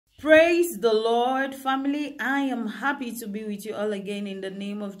Praise the Lord, family. I am happy to be with you all again in the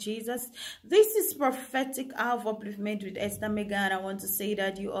name of Jesus. This is Prophetic Hour of Upliftment with Esther Mega, and I want to say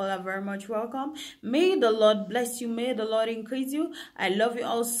that you all are very much welcome. May the Lord bless you. May the Lord increase you. I love you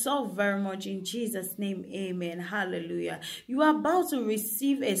all so very much in Jesus' name. Amen. Hallelujah. You are about to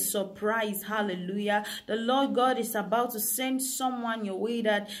receive a surprise. Hallelujah. The Lord God is about to send someone your way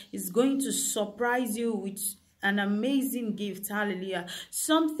that is going to surprise you with an amazing gift. Hallelujah.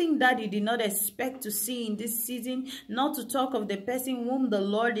 Something that you did not expect to see in this season, not to talk of the person whom the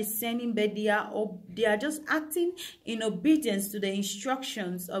Lord is sending, but they are just acting in obedience to the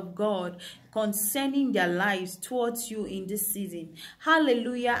instructions of God concerning their lives towards you in this season.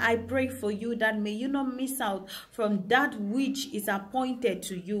 Hallelujah. I pray for you that may you not miss out from that which is appointed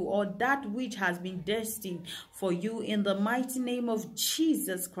to you, or that which has been destined for you, in the mighty name of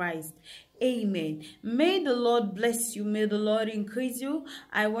Jesus Christ. Amen. May the Lord bless you. May the Lord increase you.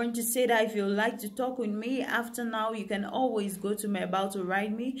 I want to say that if you would like to talk with me after now, you can always go to my About to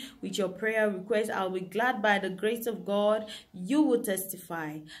Write Me with your prayer request. I'll be glad, by the grace of God, you will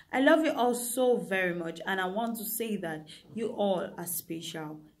testify. I love you all so very much, and I want to say that you all are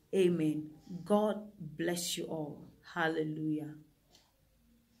special. Amen. God bless you all. Hallelujah.